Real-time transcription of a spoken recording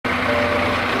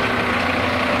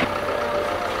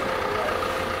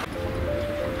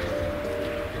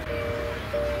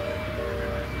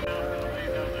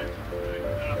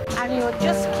So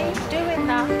just keep doing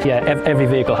that. Yeah, every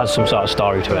vehicle has some sort of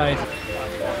story to it. Right.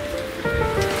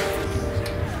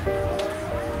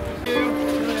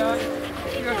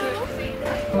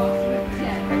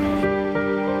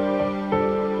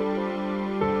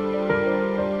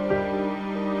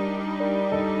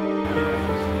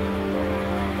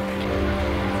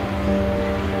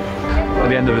 At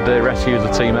the end of the day, rescue is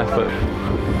a team effort.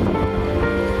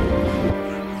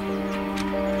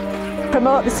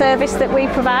 Promote the service that we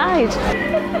provide.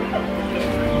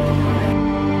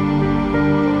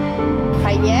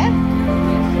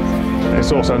 Yeah.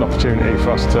 It's also an opportunity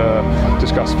for us to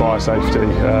discuss fire safety.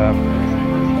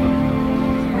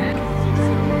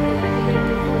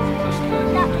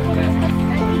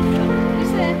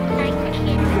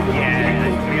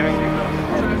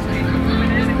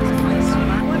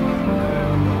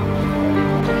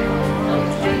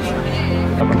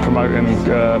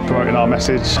 Promoting our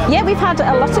message. Yeah, we've had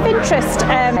a lot of interest.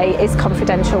 It is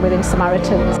confidential within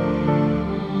Samaritans.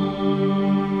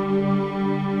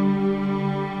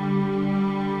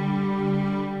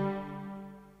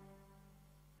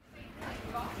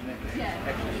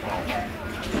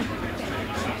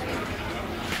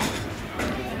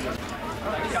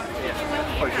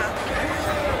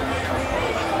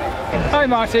 Hi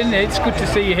Martin, it's good to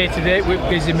see you here today at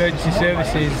Whitby Emergency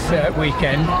Services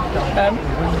weekend.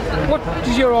 What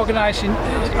does your organisation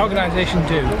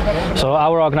do? So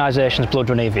our organisation is Blood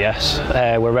Run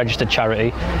EVS. We're a registered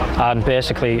charity, and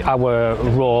basically our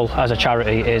role as a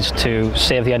charity is to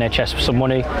save the NHS some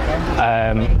money,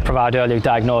 provide early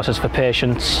diagnosis for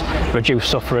patients, reduce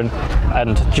suffering,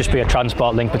 and just be a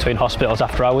transport link between hospitals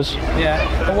after hours.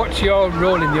 Yeah. And what's your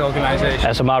role in the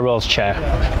organisation? So my role's chair.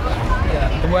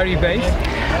 And where are you based?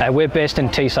 We're based in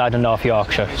Teesside and North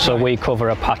Yorkshire, so we cover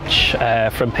a patch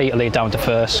from Peterlee down to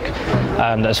Firsk,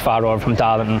 and as far over from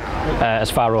Darlington, as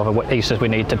far over east as we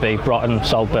need to be, Broughton,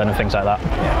 Saltburn and things like that.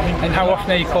 And how often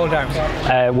are you called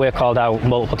out? We're called out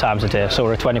multiple times a day, so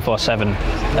we're a 24/7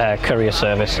 courier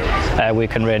service. We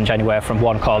can range anywhere from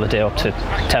one call a day up to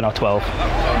 10 or 12.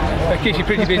 That keeps you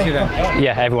pretty busy then?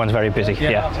 Yeah, everyone's very busy,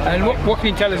 yeah. And what can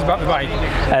you tell us about the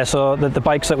bike? So the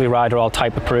bikes that we ride are all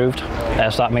type approved,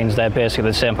 so that means they're basically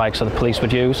the same bikes that the police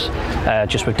would use,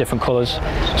 just with different colours.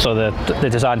 So they're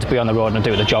designed to be on the road and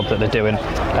do the job that they're doing.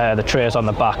 The trays on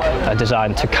the back are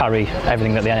designed to carry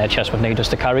everything that the NHS would need us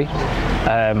to carry.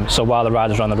 So while the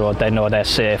riders are on the road, they know they're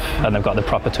safe and they've got the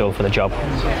proper tool for the job.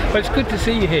 Well, it's good to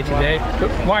see you here today, but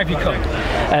why have you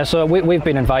come? So we've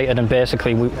been invited, and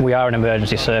basically we are an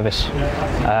emergency service.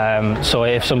 So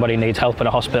if somebody needs help in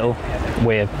a hospital,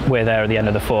 we're there at the end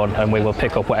of the phone, and we will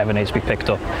pick up whatever needs to be picked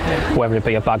up, whether it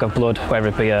be a bag of blood, whether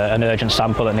it be an urgent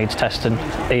sample that needs testing,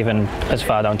 even as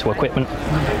far down to equipment.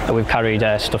 We've carried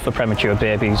stuff for premature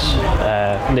babies.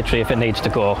 Literally, if it needs to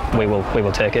go, we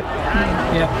will take it.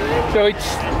 Yeah. So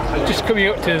it's just coming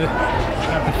up to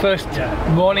the first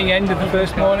morning, end of the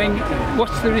first morning.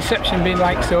 What's the reception been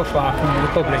like so far from the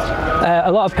public?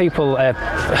 A lot of people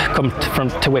come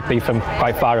to Whitby from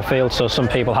quite far afield, so some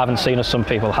people haven't seen us, some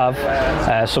people have.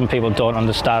 Some people don't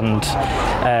understand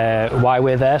why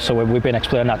we're there, so we've been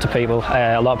explaining that to people.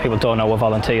 A lot of people don't know we're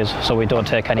volunteers, so we don't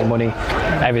take any money.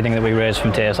 Everything that we raise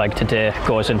from days like today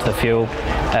goes into the fuel,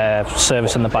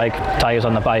 servicing the bike, tyres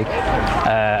on the bike,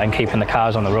 and keeping the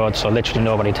cars on the road, so literally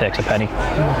nobody takes a penny.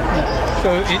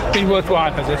 So it's been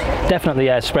worthwhile, has it? Definitely,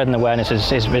 yeah. Spreading awareness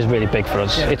is really big for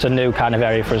us. Yeah. It's a new kind of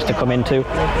area for us to come into.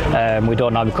 We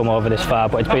don't normally come over this far,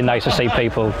 but it's been nice to see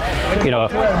people,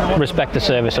 respect the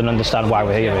service and understand why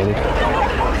we're here, really.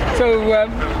 So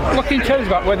what can you tell us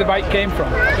about where the bike came from?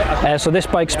 So this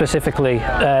bike specifically,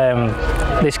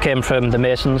 this came from the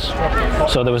Masons.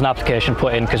 So there was an application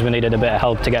put in because we needed a bit of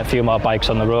help to get a few more bikes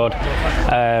on the road,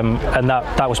 and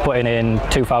that was put in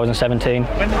 2017.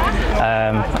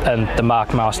 And the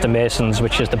Mark Master Masons,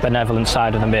 which is the benevolent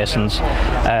side of the Masons,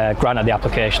 granted the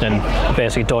application and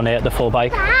basically donated the full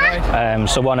bike.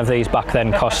 So one of these back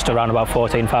then cost around about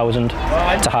 14,000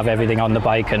 to have everything on the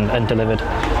bike and delivered.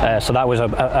 So that was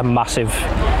a massive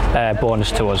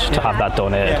bonus to us to have that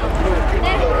donated.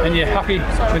 And you're happy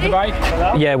with the bike?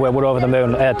 Yeah, we're over the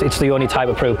moon. It's the only type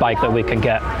approved bike that we can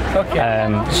get.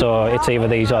 Okay. So it's either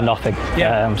these or nothing.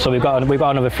 Yeah. So we've got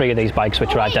another 3 of these bikes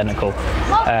which are identical.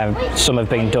 Some have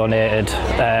been donated.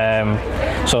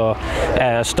 So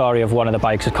a story of one of the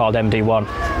bikes is called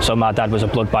MD1. So my dad was a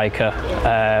blood biker,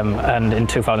 and in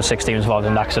 2016 was involved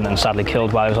in an accident and sadly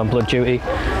killed while he was on blood duty.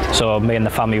 So me and the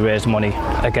family raised money,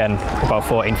 again about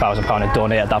 £14,000 and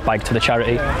donated that bike to the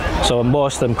charity. So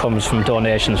most of them comes from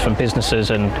donations from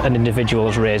businesses and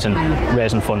individuals raising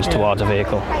funds towards a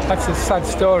vehicle. That's a sad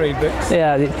story, but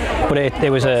yeah, but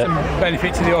it was a some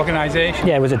benefit to the organisation.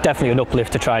 Yeah, it was definitely an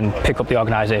uplift to try and pick up the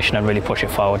organisation and really push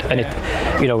it forward. And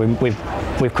it, you know,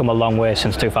 we've come a long way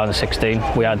since 2016.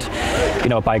 We had, you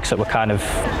know, bikes that were kind of,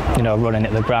 you know, running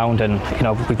at the ground, and you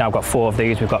know, we've now got 4 of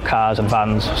these. We've got cars and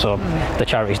vans, so the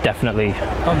charity's definitely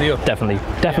on the up.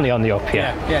 Definitely on the up.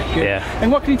 Yeah. Good.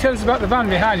 And what can you tell us about the van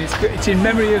behind it? It's in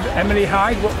memory of Emily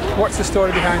Hyde. What's the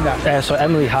story behind that? So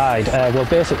Emily Hyde, well,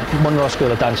 basically Munro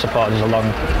School of Dance supported us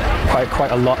along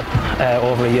quite a lot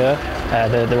over a year.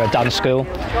 They're a dance school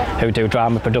who do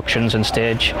drama productions and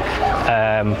stage.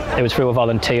 It was through a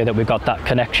volunteer that we got that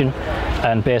connection,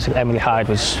 and basically Emily Hyde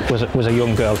was a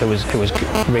young girl who was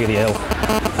really ill,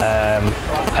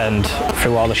 and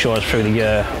through all the shows through the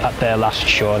year, at their last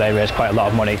show they raised quite a lot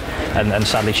of money, and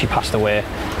sadly she passed away,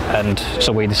 and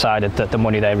so we decided that the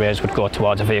money they raised would go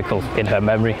towards a vehicle in her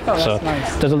memory. So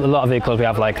nice. There's a lot of vehicles we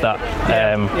have like that.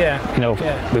 You know,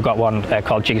 we've got one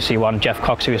called GC1. Jeff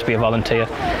Cox, who used to be a volunteer,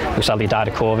 who sadly died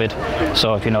of COVID.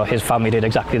 So you know, his family did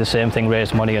exactly the same thing,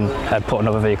 raised money and put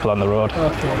another vehicle on the road.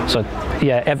 Okay. So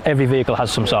yeah, every vehicle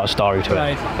has some sort of story to it.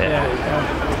 Right.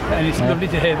 And it's lovely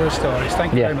to hear those stories.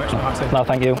 Thank you very much, Martin. No,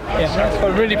 thank you. Yeah,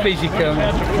 well, really pleased you came.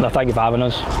 No, thank you for having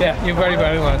us. Yeah, you're very,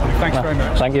 very welcome. Thanks very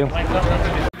much. Thank you.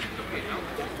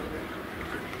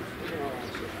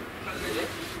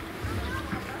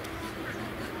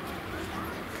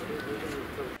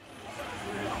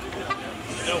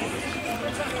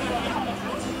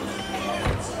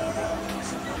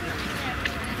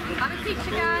 Have a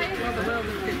picture, guys.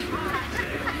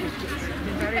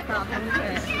 Very far,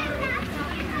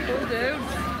 will do.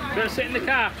 Better sit in the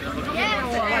car.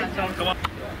 Yeah. Come on.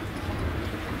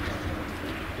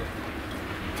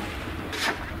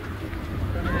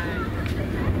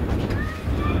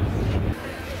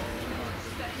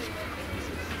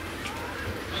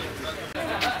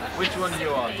 Which one do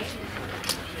you want?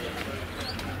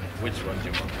 Which one do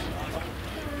you want?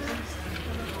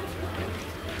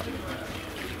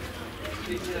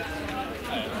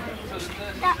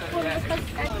 That one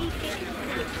because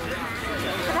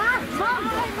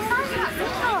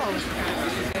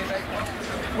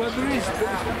Well, there is,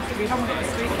 but we haven't got a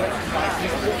street there.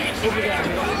 Over there,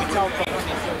 it's out.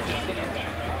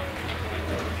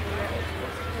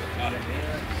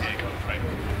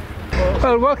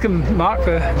 Well, welcome, Mark.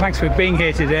 Thanks for being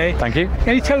here today. Thank you.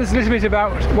 Can you tell us a little bit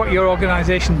about what your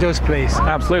organisation does, please?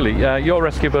 Absolutely. Your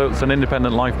Rescue Boat's an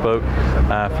independent lifeboat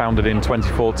founded in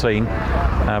 2014,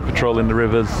 patrolling the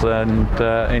rivers and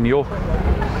in York.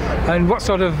 And what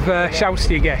sort of shouts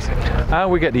do you get?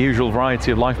 We get the usual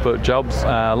variety of lifeboat jobs.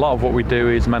 A lot of what we do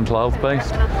is mental health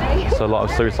based, so a lot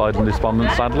of suicide and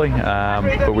despondence, sadly.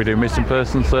 But we do missing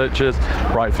person searches,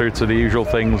 right through to the usual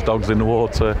things: dogs in the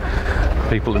water,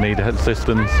 people that need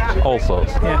assistance, all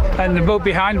sorts. Yeah. And the boat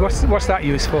behind, what's that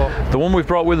used for? The one we've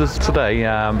brought with us today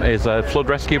is a flood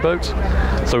rescue boat.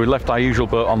 So we left our usual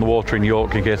boat on the water in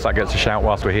York in case that gets a shout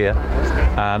whilst we're here.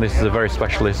 And this is a very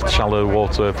specialist shallow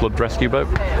water flood rescue boat.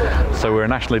 So we're a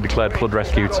nationally declared flood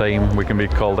rescue team. We can be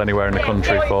called anywhere in the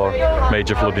country for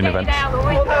major flooding events.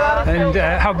 And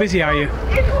how busy are you?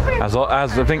 As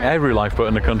I think every lifeboat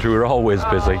in the country, we're always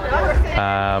busy.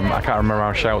 I can't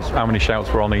remember how many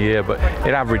shouts we're on a year, but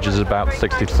it averages about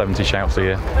 60 to 70 shouts a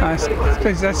year.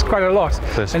 That's quite a lot.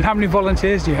 And how many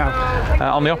volunteers do you have?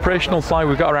 On the operational side,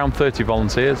 we've got around 30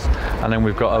 volunteers, and then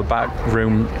we've got a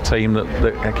backroom team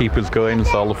that keep us going,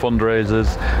 so all the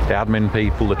fundraisers, the admin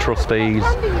people, the trustees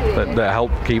that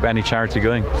help keep any charity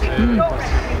going.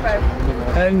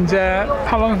 And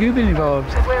how long have you been involved?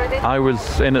 I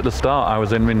was in at the start. I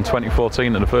was in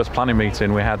 2014 at the first planning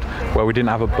meeting we had, where we didn't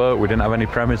have a boat, we didn't have any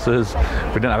premises,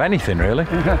 we didn't have anything really.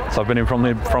 So I've been in from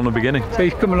the beginning. So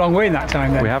you've come a long way in that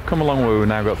time then? We have come a long way. We've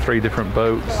now got 3 different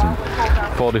boats and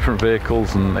 4 different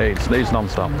vehicles, and it's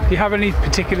non-stop. Do you have any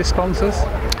particular sponsors?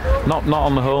 Not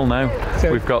on the whole, no.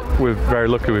 So we're very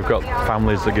lucky. We've got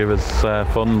families that give us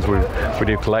funds. We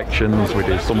do collections. We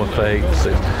do summer fates.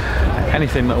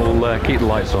 Anything that will keep the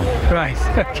lights on. Right.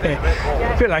 Okay.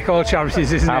 A bit like all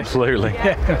charities, isn't it? Absolutely.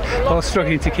 Yeah. All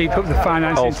struggling to keep up the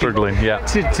finances. All struggling.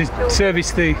 To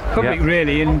service the public,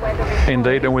 really. And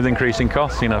indeed, and with increasing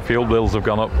costs, fuel bills have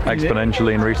gone up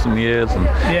exponentially in recent years, and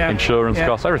insurance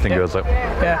costs, everything goes up.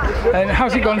 Yeah. And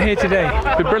how's it gone here today?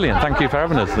 It's been brilliant. Thank you for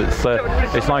having us.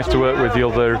 It's nice to work with the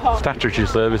other statutory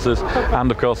services and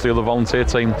of course the other volunteer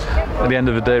team. At the end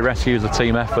of the day, rescue is a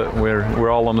team effort. We're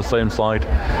all on the same side,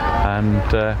 and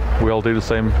we all do the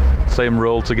same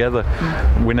role together.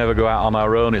 We never go out on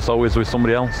our own, it's always with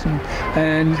somebody else.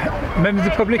 And members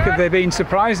of the public, have they been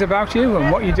surprised about you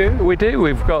and what you do? We do.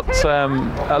 We've got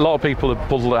a lot of people are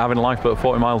puzzled at having a lifeboat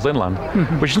 40 miles inland,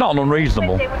 which is not an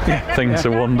unreasonable thing to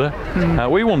wonder.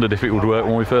 We wondered if it would work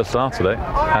when we first started it.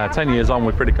 10 years on,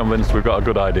 we're pretty convinced we've got a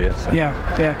good idea. So.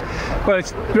 Yeah. Well,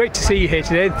 it's great to see you here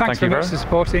today. Thanks very much for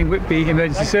supporting Whitby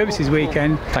Emergency Services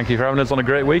weekend. Thank you for having us on a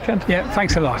great weekend. Yeah,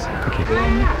 thanks a lot. Thank you.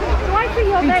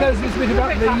 Can you tell us a little bit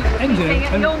about the engine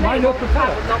and why no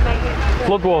propeller?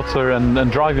 Floodwater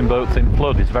and driving boats in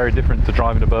flood is very different to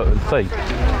driving a boat at sea.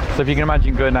 So if you can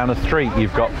imagine going down a street,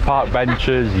 you've got park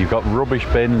benches, you've got rubbish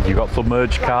bins, you've got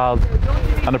submerged cars,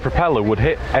 and a propeller would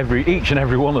hit each and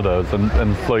every one of those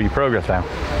and slow your progress down.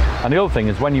 And the other thing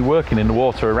is, when you're working in the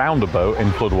water around a boat in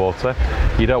floodwater,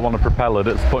 you don't want a propeller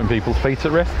that's putting people's feet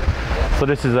at risk. So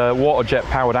this is a water jet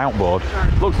powered outboard.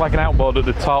 Looks like an outboard at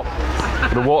the top,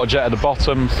 with a water jet at the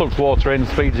bottom, sucks water in,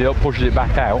 speeds it up, pushes it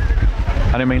back out.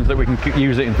 And it means that we can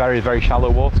use it in very, very shallow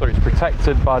water. It's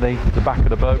protected by the back of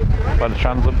the boat, by the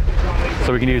transom.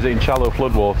 So we can use it in shallow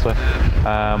floodwater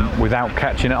without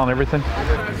catching it on everything.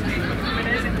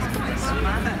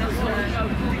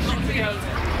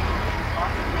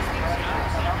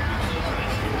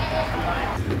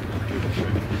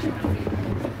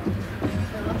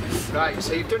 Right,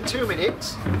 so you've done 2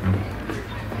 minutes.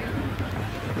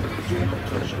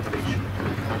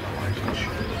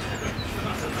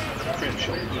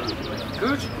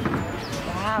 Good.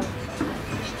 Wow.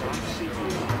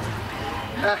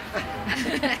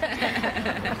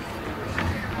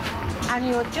 And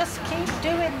you'll just keep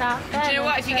doing that. Do you know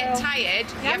what? If you get tired,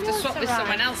 you have to swap with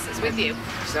someone else that's with you.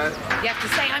 So, You have to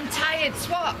say, I'm tired,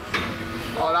 swap.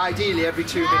 or ideally every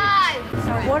 2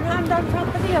 minutes. One hand on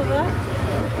top of the other.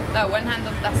 No, one hand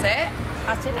up, that's it.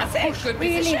 That's it. That's it. Push Good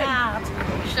really position. hard.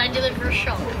 Should I do it for a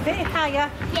shot? Bit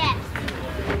higher. Yes.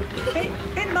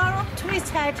 Bit more up to his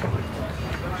head.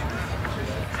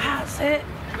 That's it.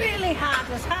 Really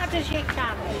hard, as you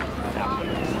can.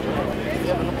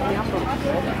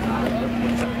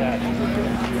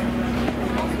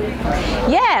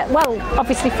 Yeah, well,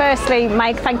 obviously, firstly,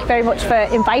 Mike, thank you very much for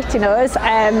inviting us.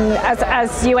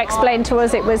 As you explained to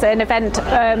us, it was an event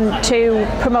to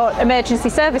promote emergency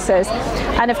services.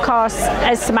 And of course,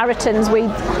 as Samaritans, we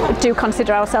do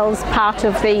consider ourselves part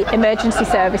of the emergency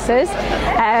services.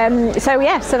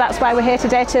 So that's why we're here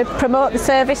today, to promote the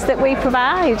service that we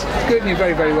provide. Good, and you're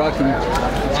very, very welcome.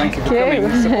 Thank you for coming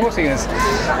and supporting us.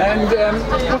 And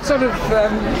what sort of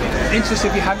interest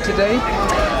have you had today?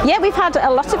 Yeah, we've had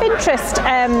a lot of interest,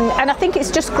 and I think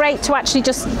it's just great to actually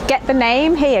just get the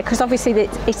name here, because obviously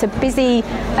it's a busy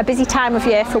time of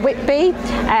year for Whitby.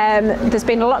 There's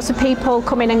been lots of people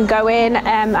coming and going,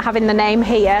 having the name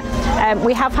here.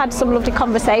 We have had some lovely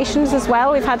conversations as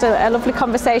well. We've had a lovely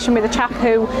conversation with a chap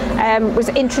who was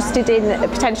interested in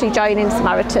potentially joining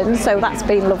Samaritans, so that's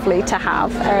been lovely to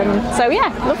have. So yeah,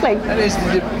 lovely. And is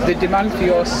the demand for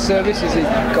your service, has it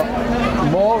got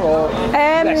more or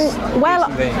less well,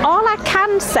 recently? all I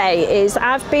can say is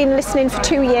I've been listening for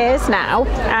 2 years now,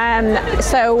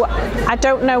 so I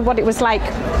don't know what it was like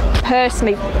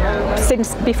personally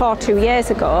since before 2 years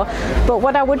ago, but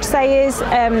what I would say is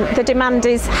the demand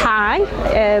is high.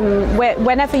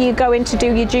 Whenever you go in to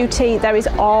do your duty, there is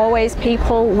always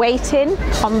people waiting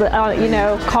on the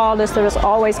callers. There is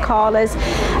always callers.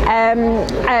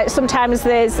 Sometimes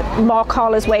there's more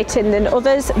callers waiting than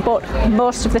others, but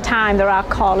most of the time there are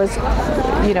callers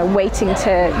waiting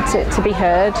to be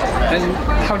heard. And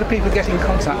how do people get in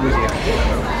contact with you?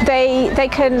 They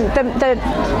can,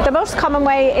 the most common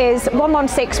way is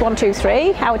 116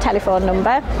 123, our telephone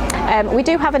number. We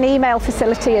do have an email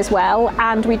facility as well,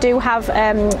 and we do have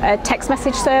a text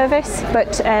message service,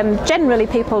 but generally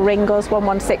people ring us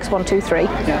 116 123.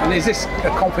 Yeah, and is this a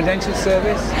confidential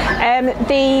service?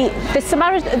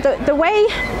 The way,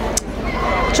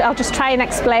 I'll just try and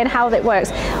explain how that works.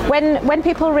 When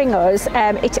people ring us,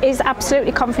 it is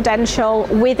absolutely confidential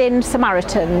within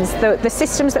Samaritans. The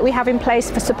systems that we have in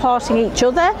place for supporting each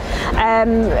other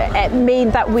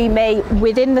mean that we may,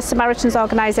 within the Samaritans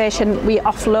organisation, we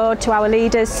offload to our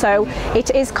leaders, so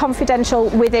it is confidential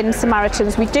within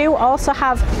Samaritans. We do also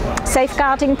have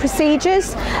safeguarding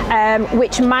procedures,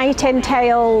 which might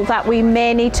entail that we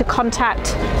may need to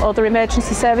contact other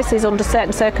emergency services under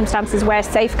certain circumstances where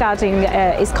safeguarding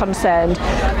is concerned.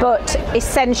 But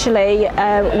essentially,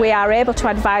 we are able to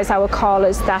advise our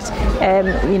callers that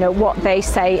what they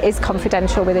say is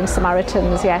confidential within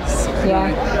Samaritans. Yes,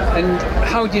 yeah. And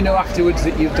how do you know afterwards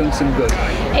that you've done some good?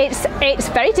 It's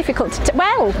very difficult to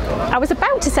well, I was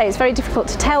about to say it's very difficult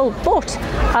to tell, but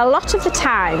a lot of the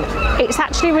time it's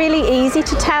actually really easy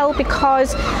to tell,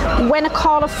 because when a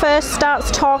caller first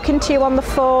starts talking to you on the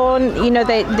phone,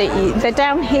 they're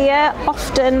down here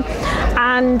often,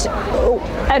 and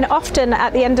often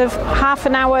at the end of half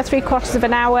an hour, 3/4 of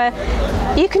an hour,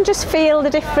 you can just feel the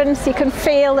difference. You can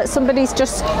feel that somebody's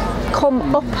just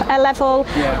come up a level.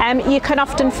 You can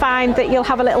often find that you'll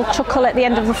have a little chuckle at the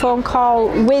end of the phone call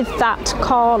with that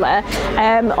caller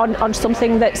on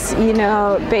something that's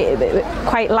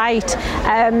quite light.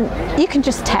 You can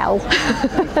just tell.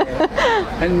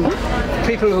 And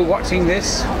people who are watching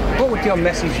this, what would your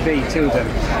message be to them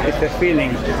if they're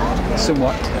feeling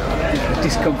somewhat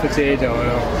discomforted or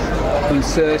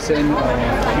uncertain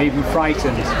or even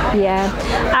frightened? Yeah,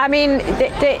 I mean,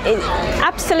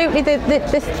 absolutely.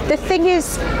 The thing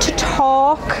is to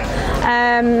talk,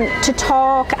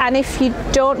 and if you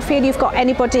don't feel you've got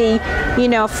anybody,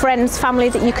 friends, family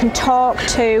that you can talk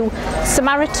to,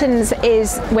 Samaritans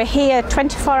we're here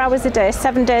 24 hours a day,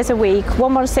 7 days a week,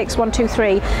 116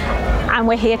 123. And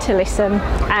we're here to listen,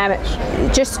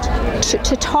 just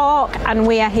to talk, and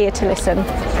we are here to listen.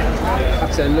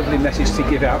 That's a lovely message to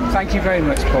give out. Thank you very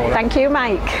much, Paula. Thank you,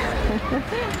 Mike.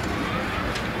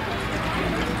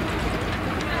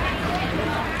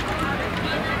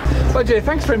 Well, Jay,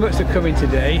 thanks very much for coming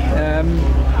today.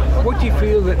 What do you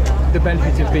feel that the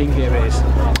benefit of being here is?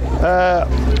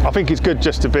 I think it's good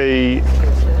just to be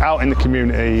out in the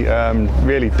community,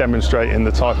 really demonstrating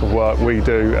the type of work we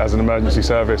do as an emergency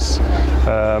service.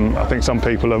 I think some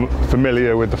people are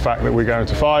familiar with the fact that we're going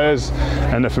to fires,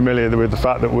 and they're familiar with the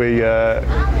fact that we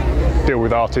deal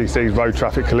with RTCs, road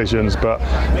traffic collisions, but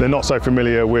they're not so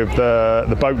familiar with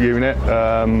the boat unit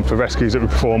for rescues that we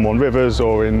perform on rivers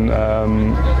or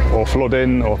or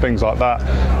flooding or things like that.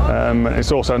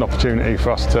 It's also an opportunity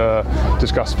for us to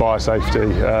discuss fire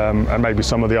safety and maybe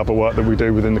some of the other work that we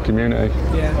do within the community.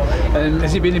 Yeah, and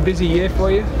has it been a busy year for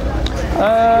you?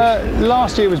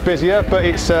 Last year was busier, but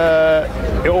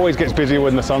it always gets busier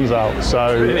when the sun's out.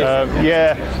 So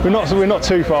yeah, we're not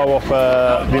too far off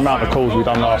the amount of calls we've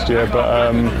done last year.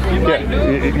 But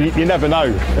yeah, you never know.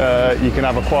 You can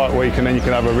have a quiet week and then you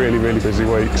can have a really, really busy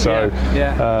week. So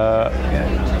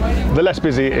the less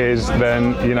busy it is,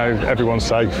 then everyone's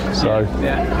safe. So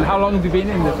yeah. And how long have you been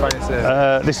in the fire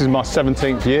service? This is my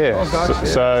 17th year. Oh, gosh,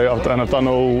 so I've done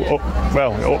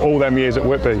all them years at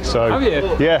Whitby. So have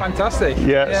you? Yeah, fantastic.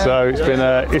 Yeah, so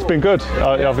it's been good.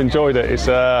 I've enjoyed it. It's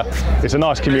a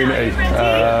nice community,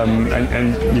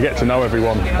 and you get to know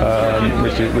everyone,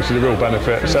 which is a real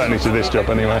benefit, certainly to this job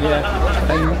anyway.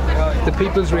 Yeah. And the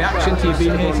people's reaction to you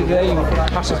being here today,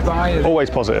 passers-by? Always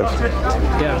positive.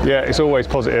 Yeah, it's always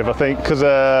positive. I think because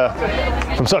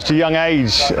from such a young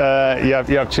age, you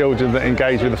have children that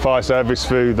engage with the fire service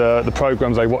through the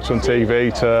programmes they watch on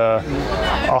TV, to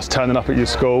us turning up at your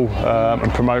school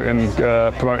and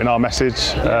promoting our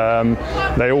message.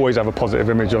 They always have a positive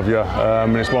image of you,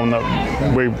 and it's one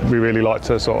that we really like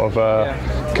to sort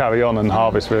of carry on and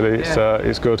harvest. Really,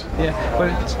 it's good. Yeah,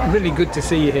 well, it's really good to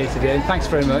see you here today. Thanks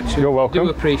very much. You're welcome. Do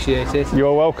appreciate it.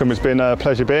 You're welcome. It's been a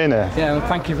pleasure being here. Yeah, well,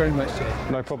 thank you very much.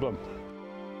 No problem.